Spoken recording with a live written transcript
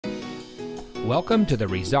Welcome to the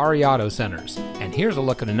Razzari Auto Centers, and here's a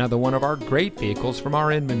look at another one of our great vehicles from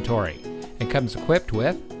our inventory. It comes equipped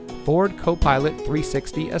with Ford Co-Pilot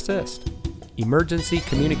 360 Assist, Emergency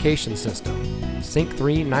Communication System, Sync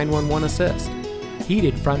 3 911 Assist,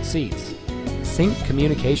 Heated Front Seats, Sync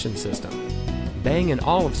Communication System, Bang &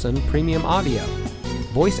 Olufsen Premium Audio,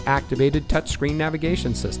 Voice-Activated Touchscreen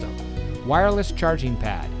Navigation System, Wireless Charging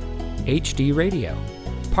Pad, HD Radio,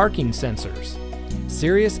 Parking Sensors,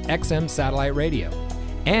 Sirius XM Satellite Radio,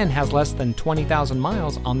 and has less than 20,000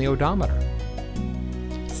 miles on the odometer.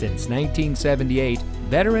 Since 1978,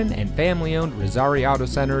 veteran and family-owned Razzari Auto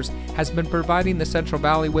Centers has been providing the Central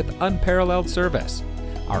Valley with unparalleled service.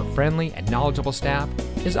 Our friendly and knowledgeable staff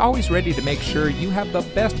is always ready to make sure you have the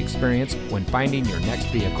best experience when finding your next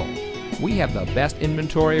vehicle. We have the best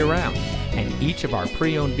inventory around, and each of our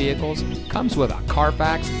pre-owned vehicles comes with a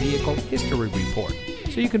Carfax Vehicle History Report,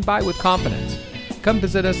 so you can buy with confidence. Come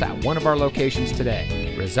visit us at one of our locations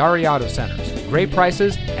today. Razzari Auto Centers, great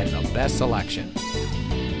prices and the best selection.